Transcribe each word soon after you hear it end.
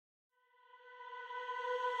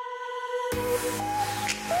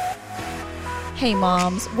Hey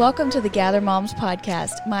moms, welcome to the Gather Moms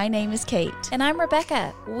podcast. My name is Kate. And I'm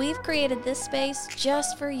Rebecca. We've created this space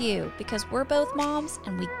just for you because we're both moms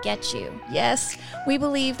and we get you. Yes, we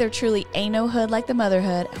believe there truly ain't no hood like the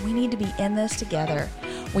motherhood, and we need to be in this together.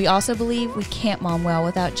 We also believe we can't mom well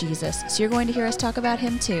without Jesus, so you're going to hear us talk about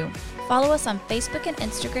him too. Follow us on Facebook and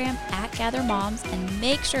Instagram at Gather Moms and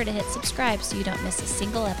make sure to hit subscribe so you don't miss a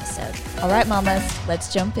single episode. All right, mamas,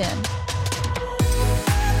 let's jump in.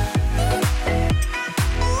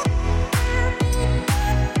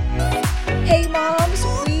 Hey moms,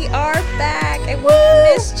 we are back and we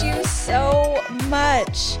missed you so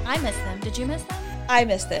much. I miss them. Did you miss them? I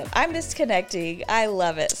miss them. I'm disconnecting. I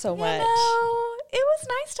love it so much. It was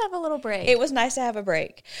nice to have a little break. It was nice to have a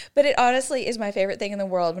break. But it honestly is my favorite thing in the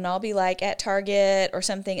world when I'll be like at Target or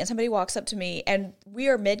something and somebody walks up to me and we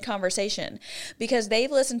are mid-conversation because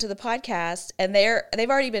they've listened to the podcast and they've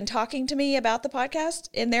already been talking to me about the podcast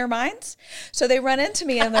in their minds. So they run into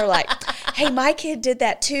me and they're like, hey, my kid did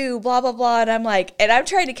that too, blah, blah, blah. And I'm like, and I'm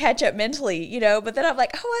trying to catch up mentally, you know, but then I'm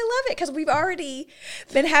like, oh, I love it because we've already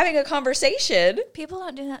been having a conversation. People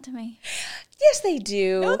don't do that to me. Yes, they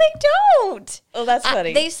do. No, they don't. Oh, that's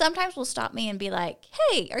funny. They sometimes will stop me and be like,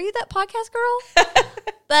 hey, are you that podcast girl?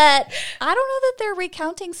 But I don't know that they're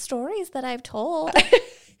recounting stories that I've told.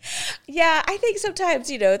 Yeah, I think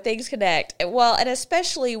sometimes, you know, things connect. Well, and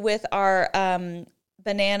especially with our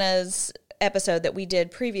bananas episode that we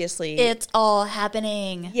did previously. It's all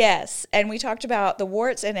happening. Yes, and we talked about the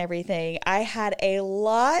warts and everything. I had a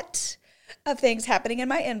lot of things happening in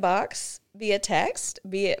my inbox via text,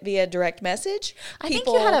 via direct message. I think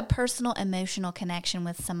you had a personal emotional connection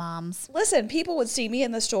with some moms. Listen, people would see me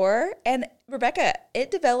in the store, and Rebecca, it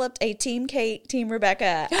developed a Team Kate, Team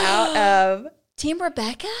Rebecca out of... Team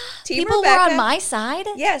Rebecca? Team People Rebecca. were on my side?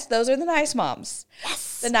 Yes, those are the nice moms.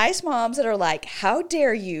 Yes. The nice moms that are like, how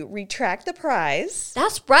dare you retract the prize?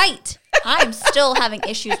 That's right. I'm still having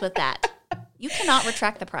issues with that. You cannot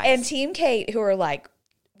retract the prize. And Team Kate, who are like,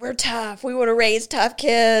 we're tough. We want to raise tough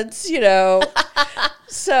kids, you know.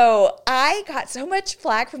 So I got so much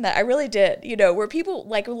flack from that. I really did, you know, where people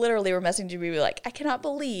like literally were messaging me like, I cannot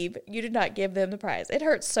believe you did not give them the prize. It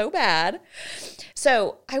hurts so bad.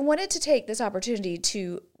 So I wanted to take this opportunity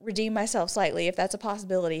to redeem myself slightly, if that's a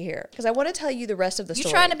possibility here, because I want to tell you the rest of the story.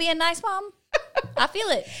 You trying to be a nice mom? I feel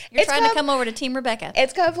it. You're trying to come over to Team Rebecca.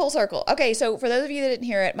 It's come full circle. Okay, so for those of you that didn't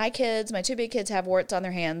hear it, my two big kids have warts on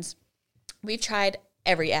their hands. We've tried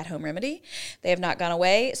every at-home remedy. They have not gone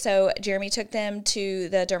away. So Jeremy took them to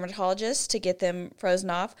the dermatologist to get them frozen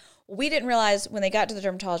off. We didn't realize when they got to the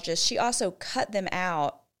dermatologist, she also cut them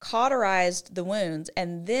out, cauterized the wounds,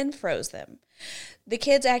 and then froze them. The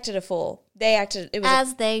kids acted a fool.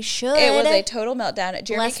 As they should. It was a total meltdown.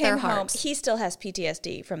 Jeremy Bless their came home. hearts. He still has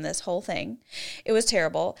PTSD from this whole thing. It was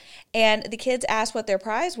terrible. And the kids asked what their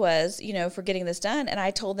prize was, you know, for getting this done. And I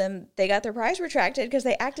told them they got their prize retracted because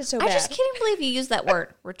they acted so bad. I just can't believe you used that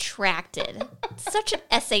word, retracted. It's such an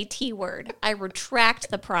SAT word. I retract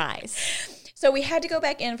the prize. So we had to go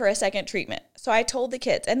back in for a second treatment. So I told the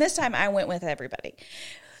kids, and this time I went with everybody.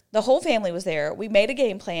 The whole family was there. We made a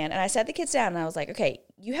game plan, and I sat the kids down, and I was like, okay,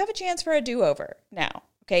 you have a chance for a do-over now.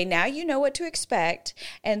 Okay, now you know what to expect,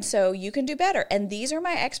 and so you can do better. And these are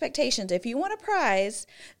my expectations. If you want a prize,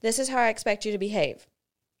 this is how I expect you to behave.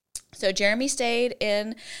 So Jeremy stayed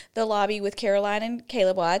in the lobby with Caroline and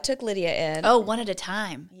Caleb while I took Lydia in. Oh, one at a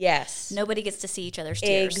time. Yes. Nobody gets to see each other's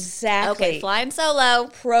tears. Exactly. Okay, flying solo.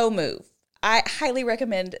 Pro move. I highly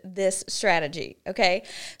recommend this strategy, okay?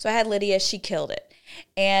 So I had Lydia. She killed it.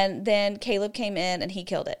 And then Caleb came in and he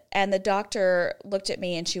killed it. And the doctor looked at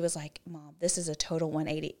me and she was like, Mom, this is a total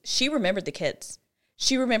 180. She remembered the kids.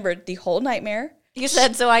 She remembered the whole nightmare. You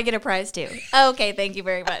said, so I get a prize too. Okay, thank you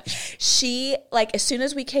very much. She, like, as soon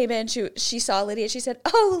as we came in, she saw Lydia. She said,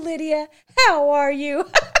 oh, Lydia, how are you?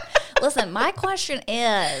 Listen, my question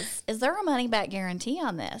is there a money-back guarantee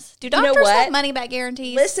on this? Do doctors have money-back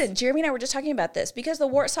guarantees? Listen, Jeremy and I were just talking about this because the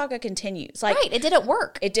wart saga continues. Like, right, it didn't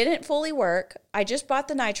work. It didn't fully work. I just bought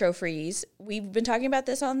the Nitro Freeze. We've been talking about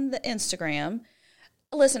this on the Instagram.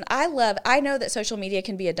 Listen, I know that social media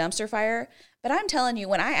can be a dumpster fire, but I'm telling you,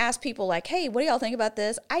 when I ask people like, hey, what do y'all think about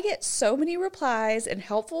this? I get so many replies and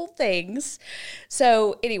helpful things.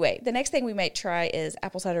 So anyway, the next thing we might try is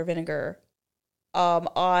apple cider vinegar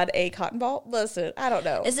on a cotton ball. Listen, I don't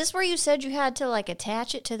know. Is this where you said you had to like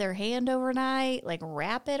attach it to their hand overnight, like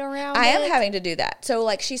wrap it around I am having to do that. So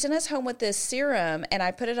like she sent us home with this serum and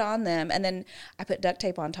I put it on them and then I put duct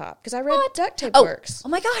tape on top because I read duct tape works. Oh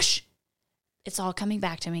my gosh. It's all coming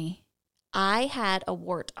back to me. I had a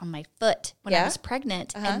wart on my foot when I was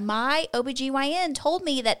pregnant, and my OBGYN told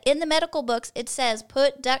me that in the medical books it says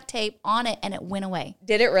put duct tape on it, and it went away.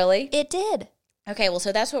 Did it really? It did. Okay, well,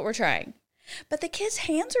 so that's what we're trying. But the kids'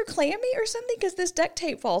 hands are clammy or something because this duct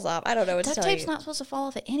tape falls off. I don't know what to tell you. Duct tape's not supposed to fall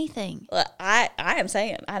off at anything. Well, I am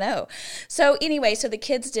saying, I know. So anyway, so the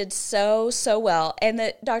kids did so well. And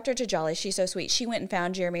the Dr. Tajali, she's so sweet. She went and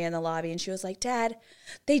found Jeremy in the lobby and she was like, Dad,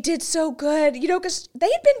 they did so good. You know, because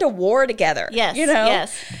they had been to war together. Yes, you know?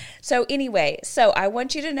 yes. So anyway, so I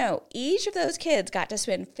want you to know, each of those kids got to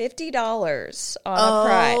spend $50 on a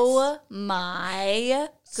prize. Oh, my goodness.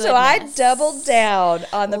 So I doubled down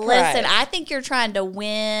on the prize. Listen, I think you're trying to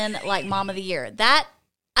win, like, Mom of the Year.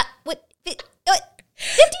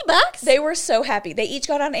 $50? They were so happy. They each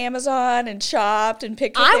got on Amazon and shopped and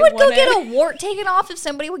picked what I they would wanted. go get a wart taken off if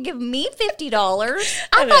somebody would give me $50.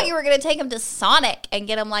 I thought you were going to take them to Sonic and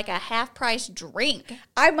get them like a half-price drink.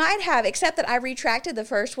 I might have, except that I retracted the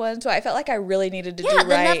first one, so I felt like I really needed to do then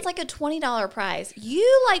right. that's like a $20 prize.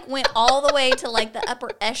 You like went all the way to like the upper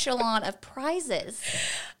echelon of prizes.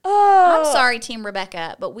 Oh, I'm sorry, Team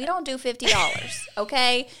Rebecca, but we don't do $50,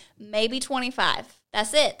 okay? Maybe $25.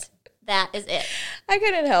 That's it. That is it. I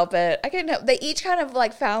couldn't help it. They each kind of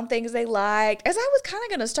like found things they liked, as I was kind of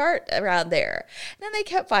going to start around there. And then they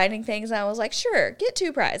kept finding things, and I was like, sure, get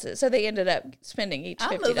 2 prizes. So they ended up spending each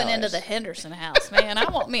 $50. I'm moving into the Henderson house, man. I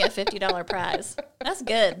want me a $50 prize. That's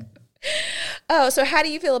good. Oh, so how do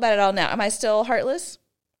you feel about it all now? Am I still heartless?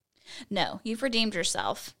 No, you've redeemed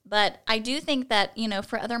yourself. But I do think that, you know,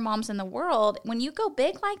 for other moms in the world, when you go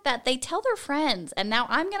big like that, they tell their friends. And now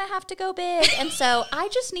I'm going to have to go big. And so I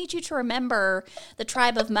just need you to remember the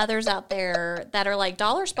tribe of mothers out there that are like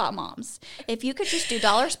Dollar Spot moms. If you could just do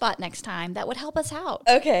Dollar Spot next time, that would help us out.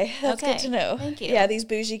 Okay, that's good to know. Thank you. Yeah, these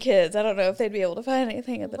bougie kids, I don't know if they'd be able to find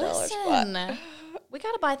anything at the Dollar Spot. We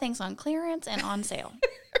got to buy things on clearance and on sale.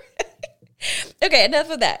 Okay, enough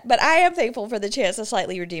of that. But I am thankful for the chance to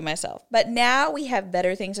slightly redeem myself. But now we have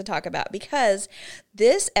better things to talk about because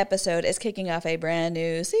this episode is kicking off a brand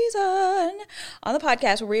new season on the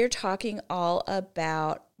podcast where we are talking all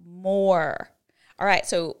about more. All right,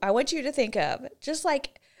 so I want you to think of just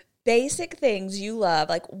like basic things you love.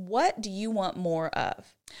 Like, what do you want more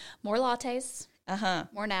of? More lattes.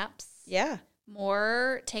 More naps. Yeah.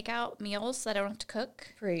 More takeout meals that I don't have to cook.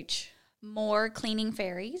 Preach. More cleaning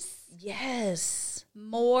fairies. Yes.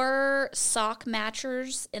 More sock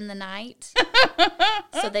matchers in the night.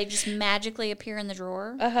 So they just magically appear in the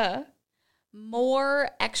drawer.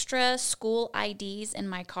 More extra school IDs in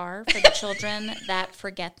my car for the children that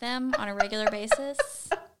forget them on a regular basis.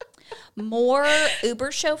 More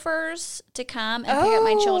Uber chauffeurs to come and pick up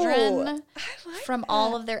my children from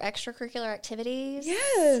all of their extracurricular activities.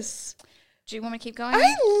 Yes. Do you want me to keep going? I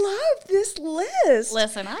love this list.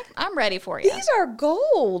 Listen, I'm ready for you. These are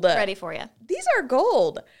gold. Ready for you. These are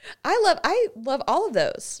gold. I love all of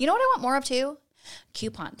those. You know what I want more of too?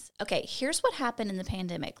 Coupons. Okay, here's what happened in the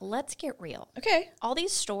pandemic. Let's get real. Okay. All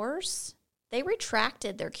these stores, they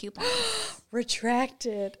retracted their coupons.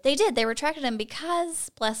 Retracted. They did. They retracted them because,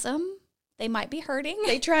 bless them, they might be hurting.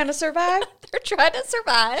 They trying to survive? They're trying to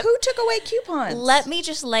survive. Who took away coupons? Let me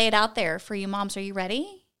just lay it out there for you moms. Are you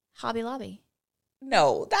ready? Hobby Lobby.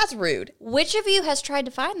 No, that's rude. Which of you has tried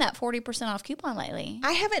to find that 40% off coupon lately?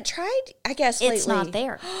 I haven't tried, I guess, lately. It's not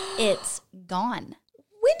there. It's gone.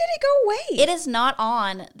 When did it go away? It is not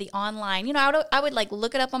on the online. You know, I would like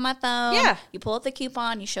look it up on my phone. Yeah. You pull up the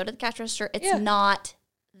coupon, you show it at the cash register. It's not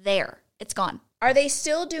there. It's gone. Are they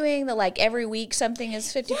still doing the like every week something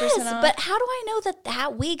is 50% off? But how do I know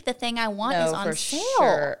that week the thing I want is on sale?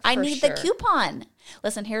 Sure, I need the coupon.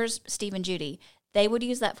 Listen, here's Steve and Judy. They would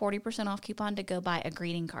use that 40% off coupon to go buy a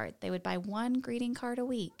greeting card. They would buy one greeting card a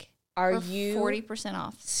week. Are you 40%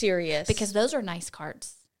 off? Serious? Because those are nice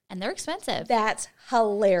cards and they're expensive. That's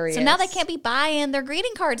hilarious. So now they can't be buying their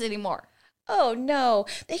greeting cards anymore. Oh no.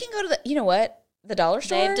 They can go to you know what? The dollar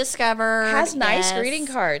store They've discovered has nice greeting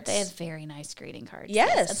cards. They have very nice greeting cards.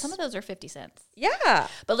 Yes. And some of those are 50 cents. Yeah.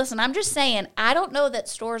 But listen, I'm just saying, I don't know that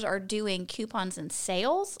stores are doing coupons and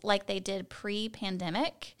sales like they did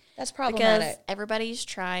pre-pandemic. That's problematic. Because everybody's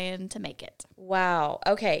trying to make it. Wow.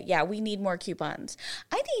 Okay. Yeah, we need more coupons.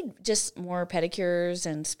 I need just more pedicures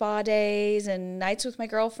and spa days and nights with my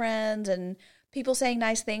girlfriends and people saying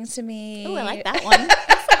nice things to me. Oh, I like that one.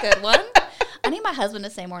 That's a good one. I need my husband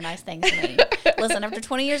to say more nice things to me. Listen, after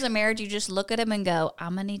 20 years of marriage, you just look at him and go,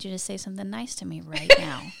 I'm going to need you to say something nice to me right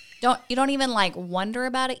now. You don't even like wonder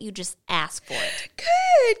about it. You just ask for it.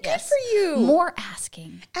 Good for you. More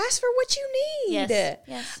asking. Ask for what you need.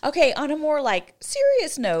 Yes. Okay, on a more like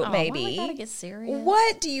serious note, maybe. Why we gotta get serious?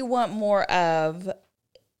 What do you want more of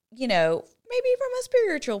maybe from a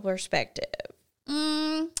spiritual perspective?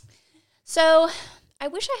 So I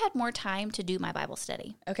wish I had more time to do my Bible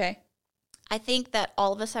study. Okay. I think that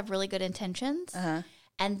all of us have really good intentions.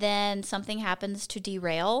 And then something happens to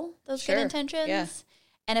derail those good intentions. Yeah.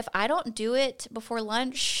 And if I don't do it before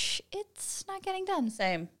lunch, it's not getting done.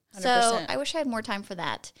 Same. 100%. So I wish I had more time for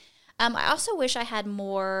that. I also wish I had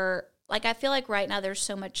more, I feel like right now there's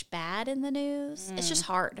so much bad in the news. It's just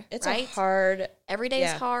hard, right? Every day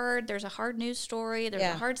is hard. There's a hard news story. There's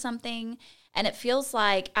a hard something. And it feels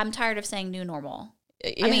like I'm tired of saying new normal.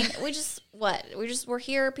 Yeah. I mean, we're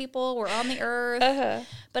here, people. We're on the earth.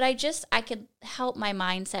 But I could help my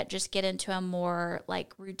mindset just get into a more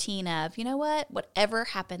routine of, you know what? Whatever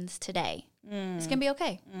happens today, it's going to be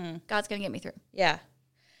okay. God's going to get me through. Yeah.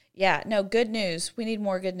 Yeah. No, good news. We need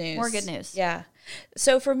more good news. More good news. Yeah.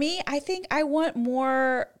 So for me, I think I want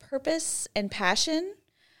more purpose and passion.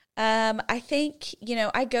 I think,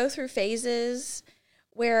 I go through phases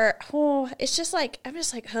where, it's just I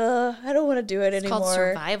don't want to do it anymore. It's called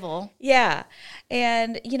survival. Yeah.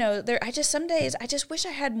 And, some days I just wish I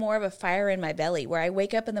had more of a fire in my belly where I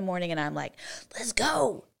wake up in the morning and I'm like, let's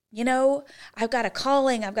go. I've got a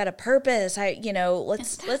calling. I've got a purpose. Let's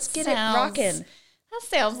get it rocking. That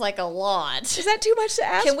sounds like a lot. Is that too much to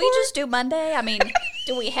ask Can we just do Monday? I mean,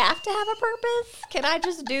 do we have to have a purpose? Can I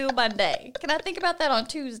just do Monday? Can I think about that on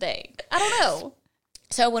Tuesday? I don't know.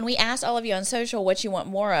 So when we asked all of you on social what you want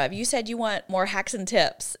more of, you said you want more hacks and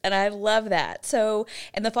tips, and I love that. So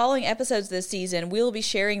in the following episodes this season, we'll be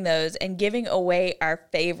sharing those and giving away our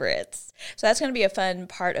favorites. So that's going to be a fun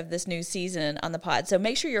part of this new season on the pod. So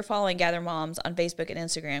make sure you're following Gather Moms on Facebook and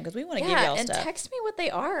Instagram because we want to give y'all stuff. And text me what they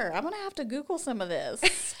are. I'm going to have to Google some of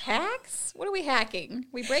this. Hacks? What are we hacking?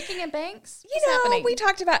 We breaking in banks? What's happening? We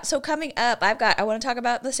talked about, so coming up, I want to talk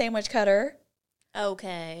about the sandwich cutter.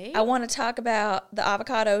 Okay. I want to talk about the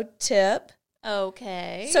avocado tip.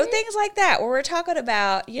 Okay. So things like that, where we're talking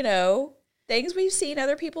about, things we've seen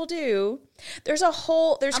other people do. I'm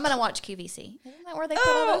going to watch QVC. Isn't that where they put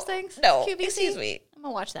all those things? No. QVC? Excuse me. I'm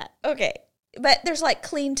going to watch that. Okay. But there's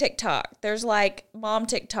clean TikTok. There's mom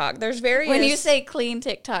TikTok. There's various. When you say clean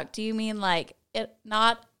TikTok, do you mean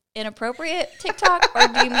not inappropriate TikTok, or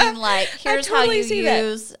do you mean here's how you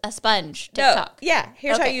use a sponge TikTok? No, yeah,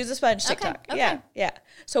 here's how you use a sponge TikTok. Okay. Yeah.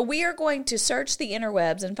 So we are going to search the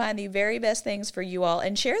interwebs and find the very best things for you all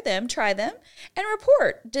and share them, try them, and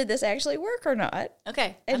report. Did this actually work or not?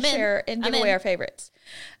 Okay. And share and give away our favorites.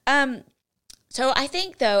 So I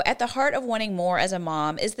think, though, at the heart of wanting more as a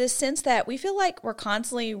mom is this sense that we feel like we're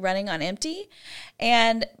constantly running on empty.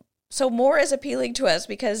 And so more is appealing to us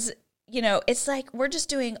because it's we're just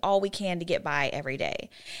doing all we can to get by every day.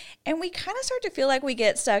 And we kind of start to feel like we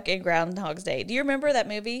get stuck in Groundhog's Day. Do you remember that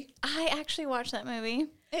movie? I actually watched that movie.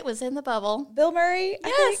 It was in the bubble. Bill Murray?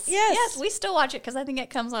 Yes. Yes. We still watch it because I think it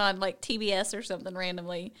comes on TBS or something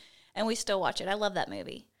randomly. And we still watch it. I love that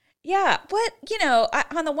movie. Yeah. But,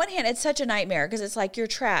 on the one hand, it's such a nightmare because it's you're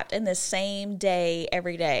trapped in the same day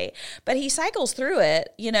every day. But he cycles through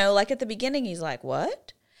it, at the beginning, he's like,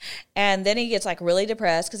 what? And then he gets really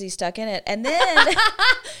depressed because he's stuck in it. And then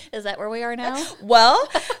is that where we are now? Well,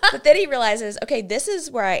 but then he realizes, okay, this is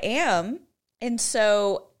where I am. And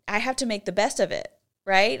so I have to make the best of it.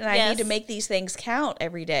 Right. And I need to make these things count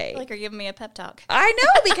every day. You're giving me a pep talk. I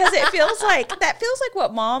know, because it feels like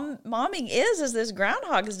what momming is this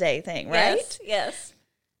Groundhog's Day thing. Right. Yes.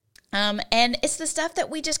 And it's the stuff that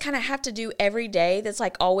we just kind of have to do every day that's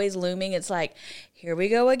always looming. It's here we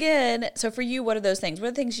go again. So for you, what are those things? What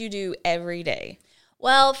are the things you do every day?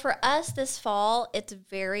 Well, for us this fall, it's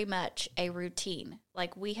very much a routine.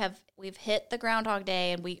 We've hit the Groundhog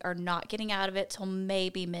Day and we are not getting out of it till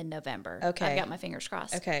maybe mid-November. Okay. I've got my fingers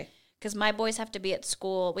crossed. Okay. Because my boys have to be at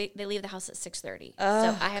school. They leave the house at 6:30. Oh,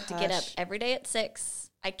 so I have to get up every day at 6.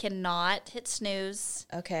 I cannot hit snooze.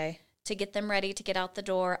 Okay. To get them ready to get out the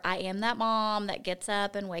door. I am that mom that gets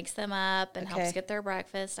up and wakes them up and helps get their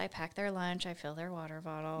breakfast. I pack their lunch. I fill their water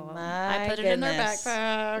bottle. I put it in their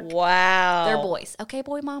backpack. Wow. They're boys. Okay,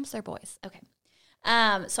 boy moms, they're boys. Okay.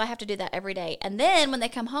 So I have to do that every day. And then when they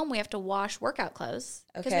come home, we have to wash workout clothes.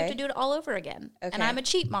 Because we have to do it all over again. Okay. And I'm a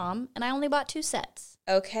cheap mom, and I only bought 2 sets.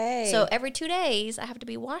 Okay. So every 2 days, I have to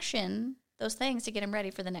be washing those things to get them ready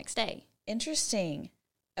for the next day. Interesting.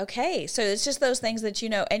 Okay, so it's just those things that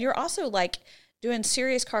and you're also doing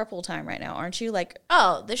serious carpool time right now, aren't you?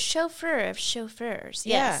 The chauffeur of chauffeurs.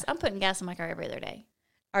 Yes, yeah. I'm putting gas in my car every other day.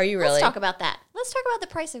 Are you really? Let's talk about that. Let's talk about the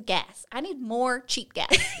price of gas. I need more cheap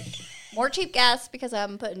gas. More cheap gas because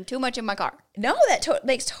I'm putting too much in my car. No, that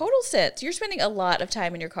makes total sense. You're spending a lot of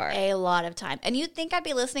time in your car. A lot of time. And you'd think I'd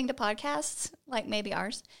be listening to podcasts, like maybe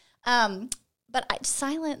ours. But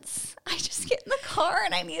silence. I just get in the car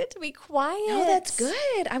and I need it to be quiet. No, that's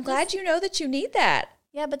good. I'm glad you know that you need that.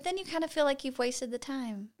 Yeah, but then you kind of feel like you've wasted the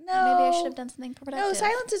time. No. Maybe I should have done something productive. No,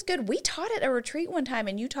 silence is good. We taught at a retreat one time,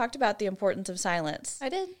 and you talked about the importance of silence. I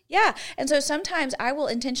did. Yeah. And so sometimes I will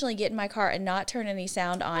intentionally get in my car and not turn any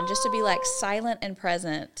sound on just to be like silent and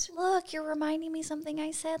present. Look, you're reminding me something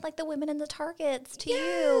I said, like the women in the Targets to Yes.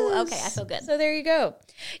 you. Okay, I feel good. So there you go.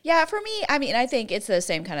 Yeah, for me, I mean, I think it's the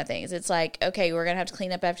same kind of things. It's like, okay, we're going to have to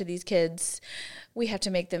clean up after these kids. We have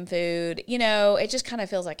to make them food. You know, it just kind of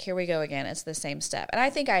feels like, here we go again. It's the same step. And I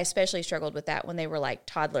think I especially struggled with that when they were like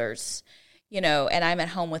toddlers, you know, and I'm at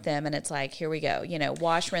home with them and it's like, here we go, you know,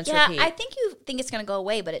 wash, rinse, repeat. I think you think it's going to go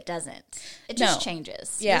away, but it doesn't. It just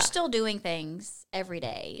changes. Yeah. You're still doing things every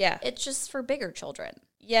day. Yeah. It's just for bigger children.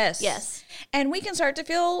 Yes. Yes. And we can start to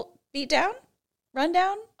feel beat down, run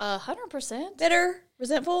down, 100%. bitter,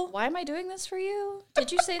 resentful. Why am I doing this for you?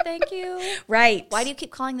 Did you say thank you? Right. Why do you keep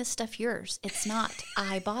calling this stuff yours? It's not.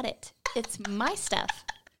 I bought it. It's my stuff.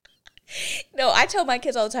 No, I tell my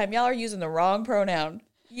kids all the time, y'all are using the wrong pronoun.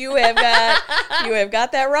 You have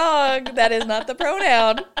got that wrong. That is not the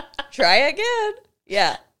pronoun. Try again.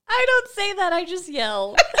 Yeah. I don't say that. I just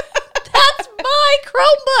yell. That's my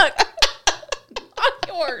Chromebook. Not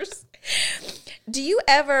yours. Do you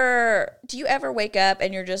ever wake up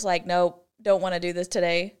and you're just like, nope, don't want to do this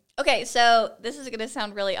today? Okay, so this is going to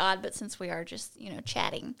sound really odd, but since we are just,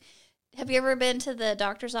 chatting, have you ever been to the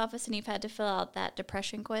doctor's office and you've had to fill out that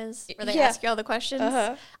depression quiz where they ask you all the questions?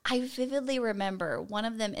 Uh-huh. I vividly remember one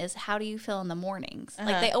of them is, how do you feel in the mornings?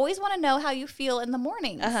 Like, they always want to know how you feel in the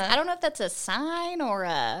mornings. I don't know if that's a sign or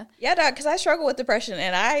a... Yeah, Doc, because I struggle with depression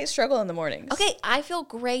and I struggle in the mornings. Okay, I feel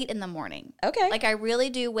great in the morning. Okay. Like, I really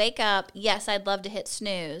do wake up. Yes, I'd love to hit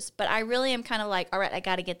snooze, but I really am kind of like, all right, I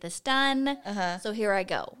got to get this done. So here I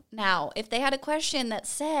go. Now, if they had a question that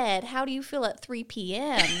said, how do you feel at 3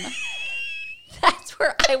 p.m., that's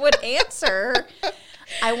where I would answer,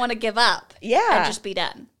 I want to give up. Yeah. And just be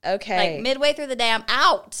done. Okay. Like, midway through the day, I'm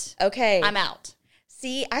out. Okay. I'm out.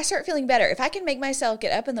 See, I start feeling better. If I can make myself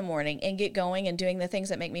get up in the morning and get going and doing the things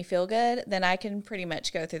that make me feel good, then I can pretty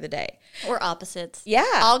much go through the day. Or opposites. Yeah.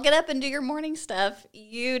 I'll get up and do your morning stuff.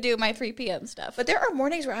 You do my 3 p.m. stuff. But there are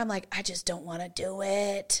mornings where I'm like, I just don't want to do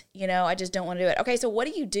it. I just don't want to do it. Okay, so what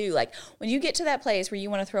do you do? Like, when you get to that place where you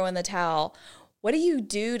want to throw in the towel, what do you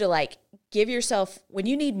do to, like, give yourself, when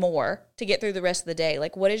you need more to get through the rest of the day,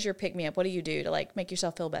 like, what is your pick-me-up? What do you do to, like, make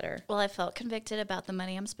yourself feel better? Well, I felt convicted about the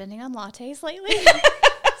money I'm spending on lattes lately.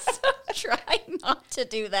 So try not to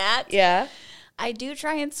do that. Yeah. I do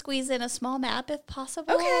try and squeeze in a small nap if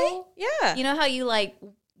possible. Okay. Yeah. You know how you, like,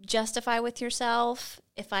 justify with yourself,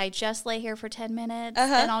 if I just lay here for 10 minutes,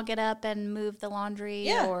 then I'll get up and move the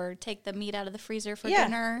laundry or take the meat out of the freezer for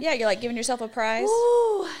dinner. Yeah, you're like giving yourself a prize.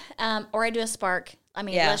 Ooh. Or I do a Spark. I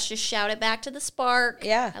mean, let's just shout it back to the Spark.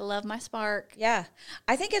 Yeah. I love my Spark. Yeah.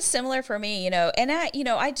 I think it's similar for me, and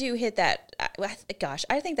I do hit that, gosh,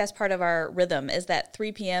 I think that's part of our rhythm is that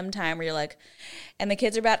 3 p.m. time where you're like, and the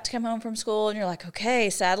kids are about to come home from school and you're like, okay,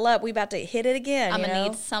 saddle up. We about to hit it again. I'm going to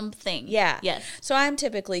need something. Yeah. Yes. So I'm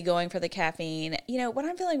typically going for the caffeine. When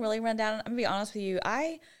I'm feeling really run down, I'm going to be honest with you,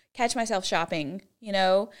 I catch myself shopping,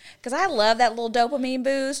 because I love that little dopamine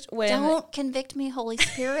boost. Don't convict me, Holy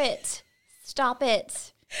Spirit. Stop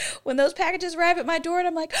it. When those packages arrive at my door and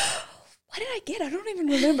I'm like, oh, what did I get? I don't even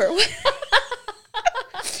remember. What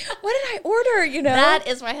did I order, That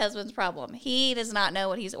is my husband's problem. He does not know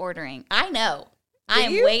what he's ordering. I know. I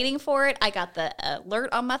am waiting for it. I got the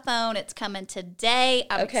alert on my phone. It's coming today.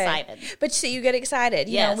 I'm excited. But see, you get excited.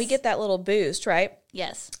 Yes. We get that little boost, right?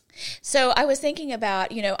 Yes. So I was thinking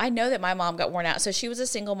about, I know that my mom got worn out. So she was a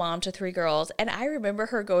single mom to 3 girls. And I remember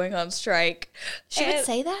her going on strike. She would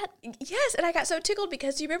say that? Yes. And I got so tickled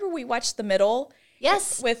because do you remember we watched The Middle?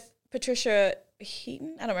 Yes. With Patricia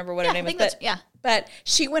Heaton? I don't remember what her name is. But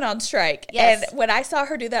she went on strike. Yes. And when I saw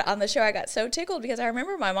her do that on the show, I got so tickled because I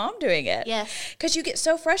remember my mom doing it. Yes. Because you get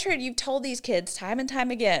so frustrated. You've told these kids time and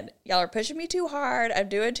time again, y'all are pushing me too hard. I'm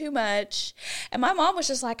doing too much. And my mom was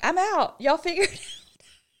just like, I'm out. Y'all figure it out.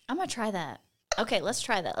 I'm going to try that. Okay, let's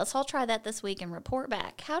try that. Let's all try that this week and report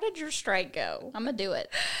back. How did your strike go? I'm going to do it.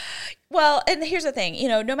 Well, and here's the thing,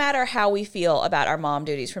 no matter how we feel about our mom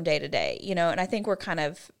duties from day to day, and I think we're kind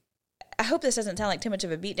of, I hope this doesn't sound like too much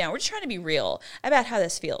of a beatdown. We're just trying to be real about how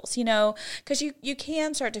this feels, because you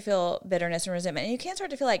can start to feel bitterness and resentment, and you can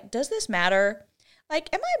start to feel like, does this matter? Like,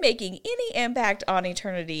 am I making any impact on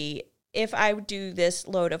eternity if I do this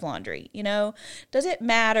load of laundry? Does it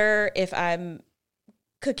matter if I'm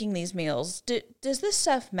cooking these meals? Does this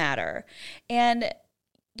stuff matter? And,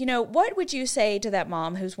 what would you say to that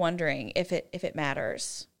mom who's wondering if it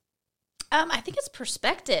matters? I think it's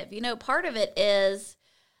perspective. You know, part of it is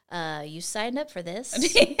you signed up for this.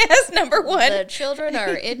 Yes, number one. The children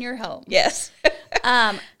are in your home. Yes.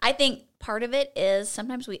 I think part of it is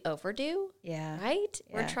sometimes we overdo. Yeah. Right?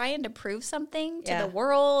 Yeah. We're trying to prove something to Yeah. the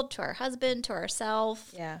world, to our husband, to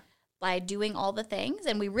ourselves. Yeah. By doing all the things.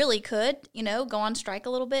 And we really could, you know, go on strike a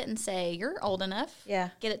little bit and say, you're old enough. Yeah.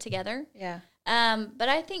 Get it together. Yeah. But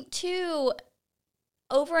I think, too,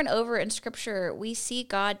 over and over in Scripture, we see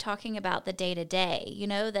God talking about the day-to-day, you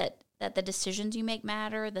know, that the decisions you make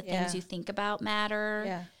matter, the things you think about matter,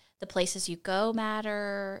 Yeah. the places you go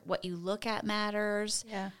matter, what you look at matters.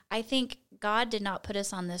 Yeah. I think God did not put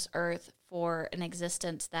us on this earth for an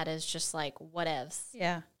existence that is just like whatevs.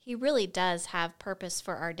 Yeah. He really does have purpose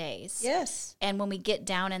for our days. Yes. And when we get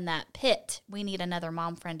down in that pit, we need another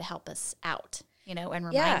mom friend to help us out, you know, and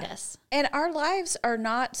remind us. And our lives are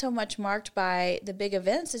not so much marked by the big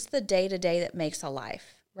events. It's the day-to-day that makes a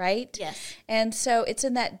life, right? Yes. And so it's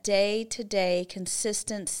in that day-to-day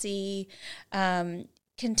consistency,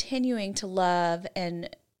 continuing to love and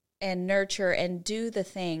nurture and do the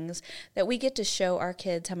things that we get to show our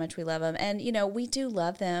kids how much we love them. And, you know, we do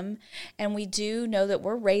love them, and we do know that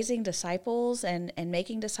we're raising disciples and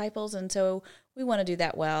making disciples. And so we want to do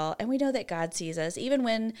that well. And we know that God sees us, even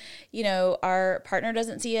when, you know, our partner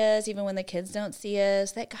doesn't see us, even when the kids don't see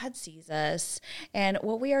us, that God sees us. And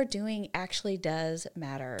what we are doing actually does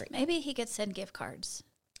matter. Maybe he could send gift cards.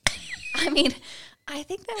 I mean, I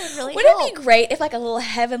think that would really Wouldn't help. it be great if like a little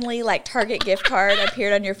heavenly like Target gift card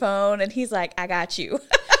appeared on your phone and he's like, I got you.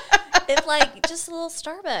 If like just a little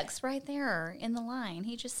Starbucks right there in the line.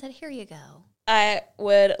 He just said, here you go. I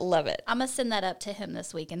would love it. I'm going to send that up to him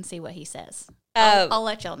this week and see what he says. Um, I'll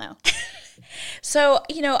let y'all know. So,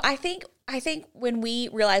 you know, I think when we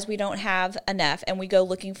realize we don't have enough and we go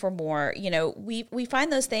looking for more, you know, we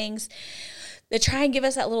find those things that try and give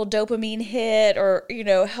us that little dopamine hit or, you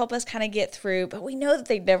know, help us kind of get through, but we know that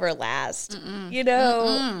they never last. You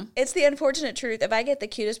know, it's the unfortunate truth. If I get the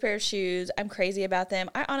cutest pair of shoes, I'm crazy about them.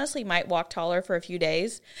 I honestly might walk taller for a few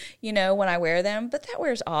days, you know, when I wear them, but that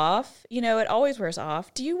wears off. You know, it always wears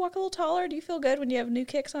off. Do you walk a little taller? Do you feel good when you have new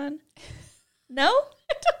kicks on? No?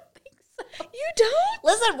 I don't think so. You don't?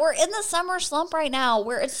 Listen, we're in the summer slump right now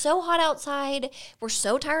where it's so hot outside. We're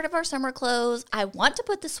so tired of our summer clothes. I want to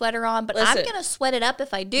put the sweater on, but I'm going to sweat it up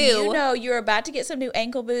if I do. You know, you're about to get some new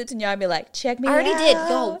ankle boots and y'all be like, check me out. I already did.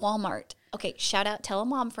 Go Walmart. Okay, shout out, tell a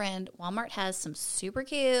mom friend. Walmart has some super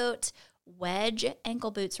cute wedge ankle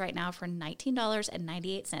boots right now for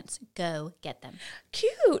 $19.98. Go get them.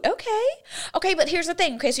 Cute. Okay, but here's the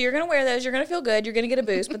thing. Okay, so you're going to wear those. You're going to feel good. You're going to get a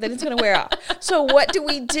boost, but then it's going to wear off. So what do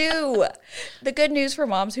we do? The good news for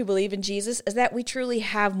moms who believe in Jesus is that we truly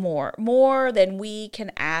have more than we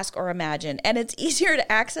can ask or imagine. And it's easier to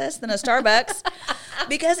access than a Starbucks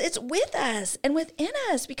because it's with us and within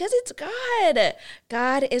us because it's God.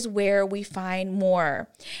 God is where we find more.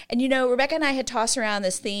 And, you know, Rebecca and I had tossed around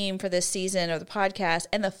this theme for this season of the podcast,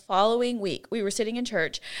 and the following week we were sitting in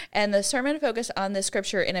church and the sermon focused on this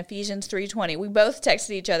scripture in Ephesians 3:20. We both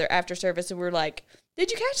texted each other after service and we were like,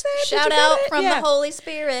 did you catch that? Shout out from the Holy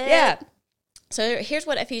Spirit. Yeah. So here's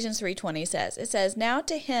what Ephesians 3:20 says. It says, now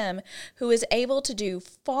to him who is able to do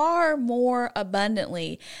far more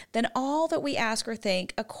abundantly than all that we ask or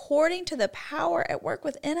think, according to the power at work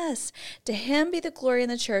within us. To him be the glory in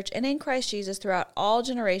the church and in Christ Jesus throughout all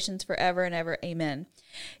generations forever and ever. Amen.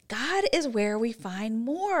 God is where we find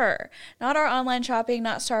more. Not our online shopping,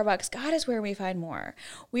 not Starbucks. God is where we find more.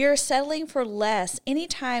 We are settling for less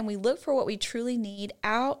anytime we look for what we truly need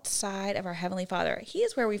outside of our Heavenly Father. He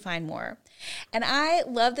is where we find more. And I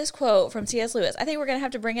love this quote from C.S. Lewis. I think we're going to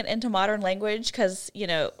have to bring it into modern language because, you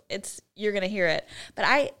know, you're going to hear it.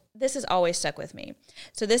 But this has always stuck with me.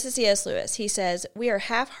 So this is C.S. Lewis. He says, we are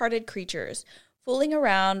half-hearted creatures, fooling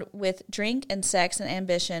around with drink and sex and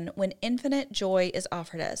ambition when infinite joy is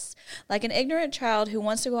offered us. Like an ignorant child who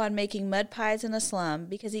wants to go on making mud pies in a slum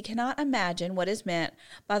because he cannot imagine what is meant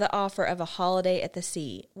by the offer of a holiday at the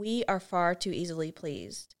sea. We are far too easily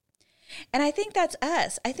pleased. And I think that's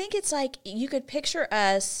us. I think it's like you could picture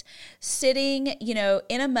us sitting, you know,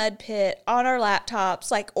 in a mud pit on our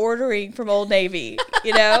laptops, like ordering from Old Navy,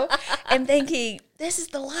 you know, and thinking, this is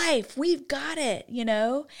the life. We've got it, you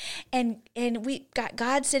know, and we got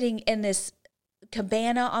God sitting in this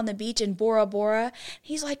cabana on the beach in Bora Bora.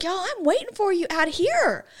 He's like, y'all, I'm waiting for you out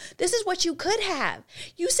here. This is what you could have.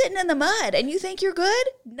 You sitting in the mud and you think you're good?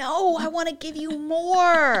 No, I want to give you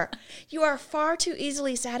more. You are far too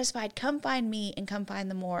easily satisfied. Come find me and come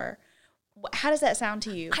find the more. How does that sound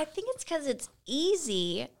to you? I think it's because it's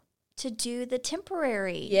easy to do the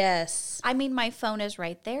temporary. Yes. I mean, my phone is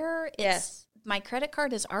right there. It's my credit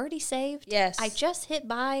card is already saved. Yes. I just hit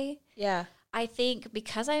buy. Yeah. I think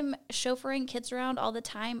because I'm chauffeuring kids around all the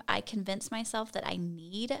time, I convince myself that I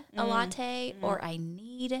need a latte or I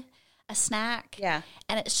need a snack. Yeah.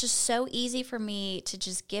 And it's just so easy for me to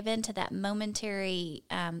just give in to that momentary,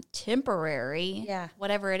 temporary,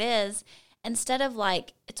 whatever it is, instead of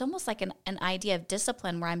like, it's almost like an idea of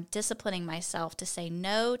discipline where I'm disciplining myself to say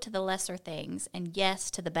no to the lesser things and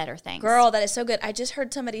yes to the better things. Girl, that is so good. I just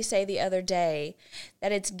heard somebody say the other day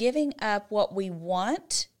that it's giving up what we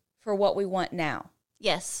want for what we want now.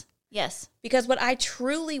 Yes. Yes. Because what I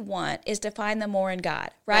truly want is to find the more in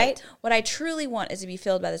God, right? What I truly want is to be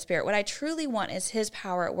filled by the Spirit. What I truly want is His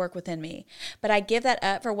power at work within me. But I give that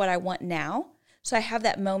up for what I want now. So I have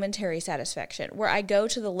that momentary satisfaction where I go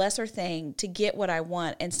to the lesser thing to get what I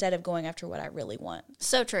want instead of going after what I really want.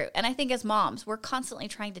 So true. And I think as moms, we're constantly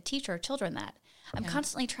trying to teach our children that. I'm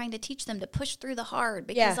constantly trying to teach them to push through the hard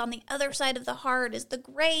because on the other side of the hard is the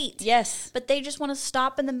great. Yes. But they just want to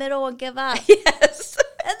stop in the middle and give up. Yes.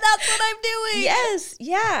 And that's what I'm doing. Yes.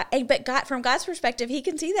 Yeah. But God, from God's perspective, He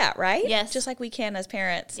can see that, right? Yes. Just like we can as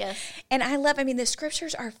parents. Yes. And the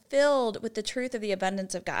scriptures are filled with the truth of the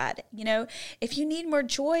abundance of God. You know, if you need more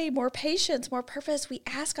joy, more patience, more purpose, we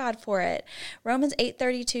ask God for it. Romans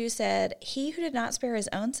 8:32 said, He who did not spare His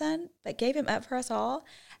own Son, but gave Him up for us all,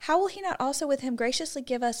 how will He not also with Him graciously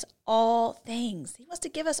give us all things? He wants to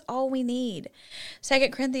give us all we need. 2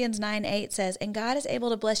 Corinthians 9:8 says, and God is able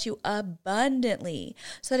to bless you abundantly,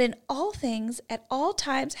 so that in all things, at all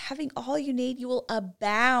times, having all you need, you will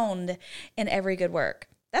abound in every good work.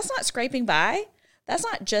 That's not scraping by. That's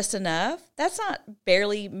not just enough. That's not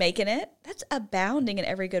barely making it. That's abounding in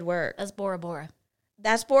every good work. That's Bora Bora.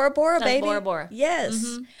 That's Bora Bora, baby. Bora Bora. Yes.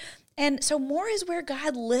 Mm-hmm. And so more is where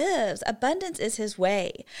God lives. Abundance is His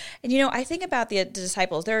way. And, I think about the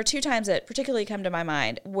disciples. There are two times that particularly come to my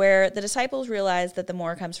mind where the disciples realized that the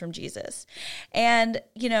more comes from Jesus. And,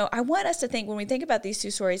 I want us to think, when we think about these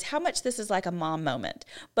two stories, how much this is like a mom moment.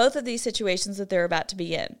 Both of these situations that they're about to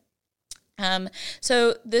be in.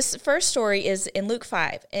 So this first story is in Luke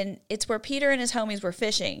 5, and it's where Peter and his homies were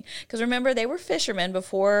fishing. Because remember, they were fishermen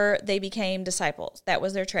before they became disciples. That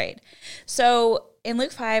was their trade. So in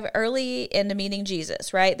Luke 5, early into meeting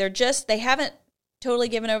Jesus, right? They haven't totally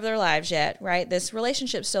given over their lives yet, right? This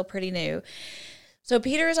relationship's still pretty new. So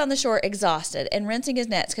Peter is on the shore exhausted and rinsing his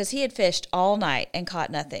nets because he had fished all night and caught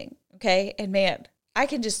nothing. Okay. And man, that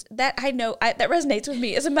resonates with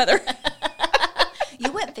me as a mother.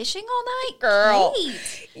 You went fishing all night? Girl.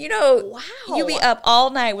 Great. Wow. You be up all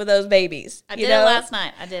night with those babies. I did it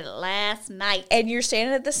last night. And you're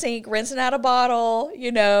standing at the sink, rinsing out a bottle,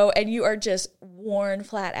 and you are just worn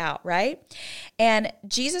flat out, right? And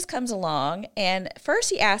Jesus comes along, and first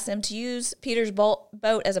He asks them to use Peter's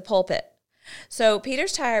boat as a pulpit. So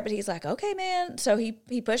Peter's tired, but he's like, okay, man. So he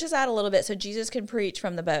pushes out a little bit so Jesus can preach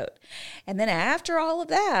from the boat. And then after all of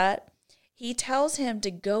that, He tells him to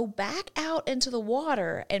go back out into the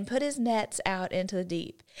water and put his nets out into the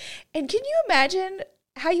deep. And can you imagine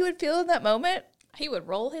how you would feel in that moment? He would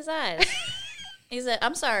roll his eyes. He said,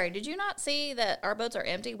 I'm sorry, did you not see that our boats are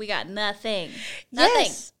empty? We got nothing.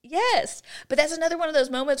 Nothing. Yes. But that's another one of those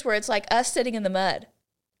moments where it's like us sitting in the mud,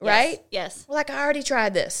 right? Yes. We're like, I already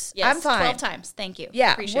tried this. Yes. I'm fine. 12 times. Thank you.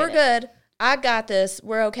 Yeah, Appreciate we're it. good. I got this.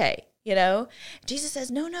 We're okay. Jesus says,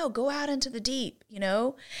 no, go out into the deep,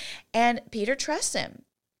 and Peter trusts Him.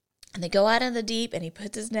 And they go out in the deep, and he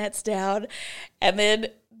puts his nets down, and then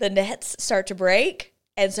the nets start to break.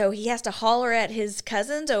 And so he has to holler at his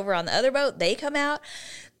cousins over on the other boat. They come out.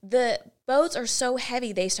 The boats are so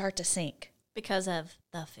heavy, they start to sink. Because of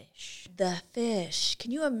the fish. The fish. Can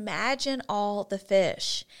you imagine all the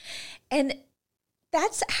fish? And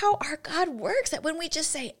that's how our God works, that when we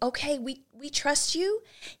just say, okay, we trust you,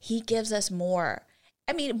 He gives us more.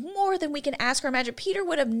 I mean, more than we can ask or imagine. Peter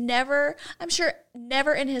would have never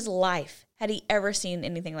in his life had he ever seen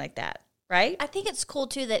anything like that, right? I think it's cool,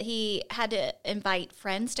 too, that he had to invite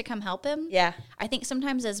friends to come help him. Yeah. I think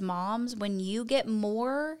sometimes as moms, when you get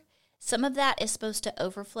more, some of that is supposed to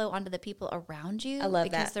overflow onto the people around you. I love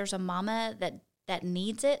that. Because there's a mama that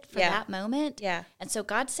needs it for that moment. Yeah. And so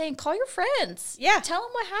God's saying, call your friends. Yeah. Tell them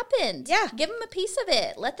what happened. Yeah. Give them a piece of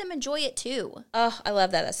it. Let them enjoy it too. Oh, I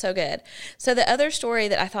love that. That's so good. So the other story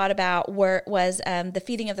that I thought about was the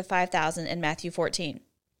feeding of the 5,000 in Matthew 14.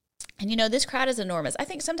 And this crowd is enormous. I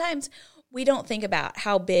think sometimes we don't think about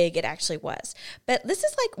how big it actually was. But this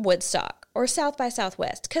is like Woodstock or South by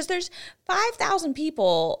Southwest, because there's 5,000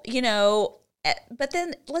 people, but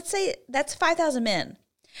then let's say that's 5,000 men.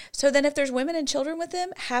 So then if there's women and children with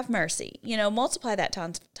them, have mercy, multiply that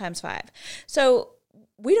times 5. So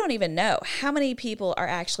we don't even know how many people are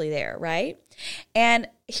actually there, right? And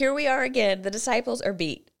here we are again. The disciples are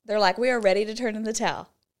beat. They're like, we are ready to turn in the towel.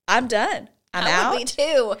 I'm done. I'm out. Me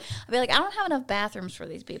too. I'd be like, I don't have enough bathrooms for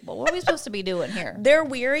these people. What are we supposed to be doing here? They're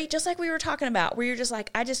weary, just like we were talking about, where you're just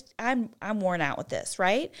like, I'm worn out with this,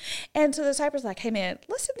 right? And so the disciples are like, hey man,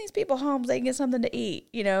 let's send these people home so they can get something to eat,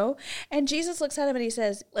 you know? And Jesus looks at him and he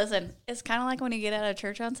says, listen, it's kind of like when you get out of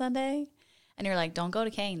church on Sunday and you're like, don't go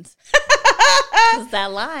to Cane's. Because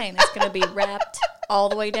that line is going to be wrapped all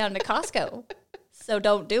the way down to Costco. So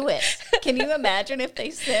don't do it. Can you imagine if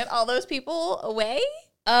they sent all those people away?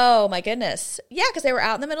 Oh my goodness. Yeah, because they were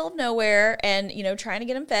out in the middle of nowhere and, you know, trying to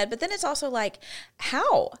get them fed. But then it's also like,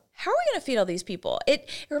 how? How are we going to feed all these people? It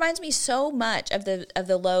reminds me so much of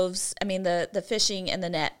the loaves, the fishing and the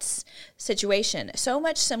nets situation. So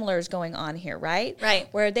much similar is going on here, right? Right.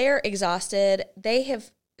 Where they're exhausted.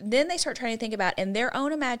 Then they start trying to think about, in their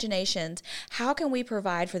own imaginations, how can we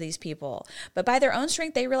provide for these people? But by their own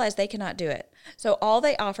strength, they realize they cannot do it. So all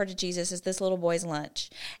they offer to Jesus is this little boy's lunch.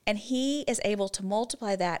 And he is able to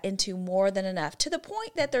multiply that into more than enough, to the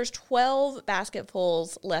point that there's 12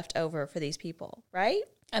 basketfuls left over for these people, right?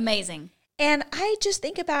 Amazing. And I just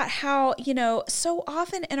think about how, you know, so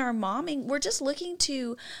often in our momming, we're just looking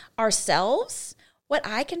to ourselves, what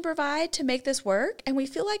I can provide to make this work. And we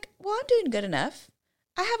feel like, well, I'm doing good enough.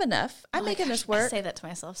 I have enough. I'm making this work. I say that to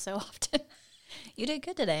myself so often. You did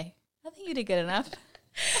good today. I think you did good enough.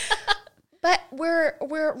 But we're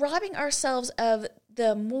robbing ourselves of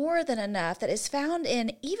the more than enough that is found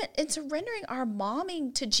in surrendering our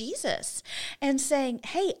momming to Jesus and saying,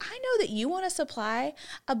 hey, I know that you want to supply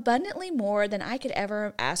abundantly more than I could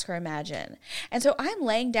ever ask or imagine. And so I'm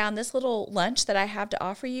laying down this little lunch that I have to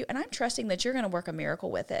offer you, and I'm trusting that you're going to work a miracle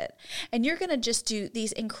with it. And you're going to just do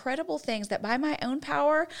these incredible things that by my own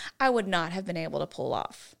power, I would not have been able to pull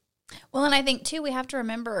off. Well, and I think, too, we have to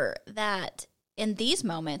remember that in these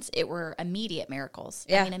moments, it were immediate miracles.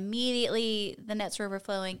 Yeah. I mean, immediately the nets were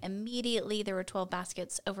overflowing. Immediately there were 12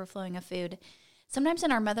 baskets overflowing of food. Sometimes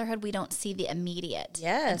in our motherhood, we don't see the immediate.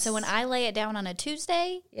 Yes. And so when I lay it down on a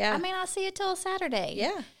Tuesday, I may not see it till a Saturday.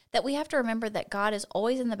 Yeah. That we have to remember that God is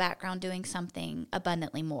always in the background doing something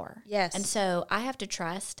abundantly more. Yes. And so I have to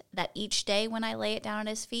trust that each day when I lay it down at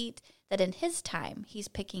his feet, that in his time, he's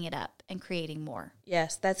picking it up and creating more.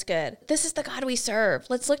 Yes, that's good. This is the God we serve.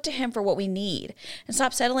 Let's look to him for what we need and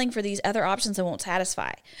stop settling for these other options that won't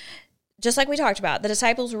satisfy. Just like we talked about, the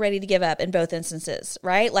disciples were ready to give up in both instances,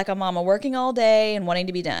 right? Like a mama working all day and wanting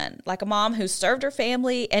to be done. Like a mom who served her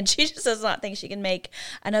family and she just does not think she can make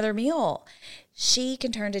another meal. She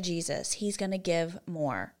can turn to Jesus. He's going to give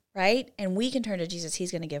more, right? And we can turn to Jesus.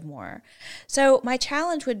 He's going to give more. So my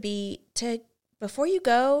challenge would be to, before you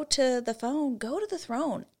go to the phone, go to the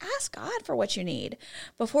throne. Ask God for what you need.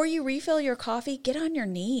 Before you refill your coffee, get on your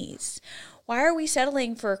knees. Why are we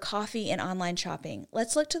settling for coffee and online shopping?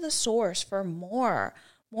 Let's look to the source for more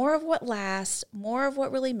of what lasts, more of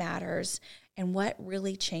what really matters, and what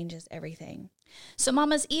really changes everything. So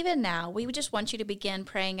mamas, even now, we just want you to begin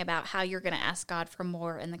praying about how you're going to ask God for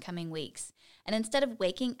more in the coming weeks. And instead of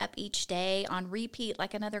waking up each day on repeat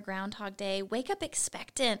like another Groundhog Day, wake up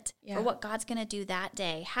expectant for what God's going to do that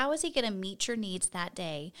day. How is he going to meet your needs that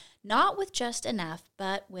day? Not with just enough,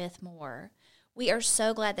 but with more. We are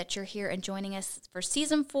so glad that you're here and joining us for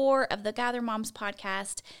Season 4 of the Gather Moms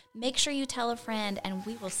podcast. Make sure you tell a friend, and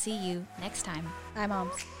we will see you next time. Bye,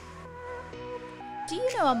 moms. Do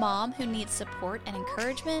you know a mom who needs support and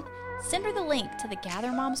encouragement? Send her the link to the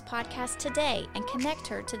Gather Moms podcast today and connect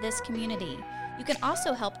her to this community. You can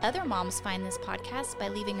also help other moms find this podcast by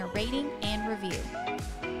leaving a rating and review.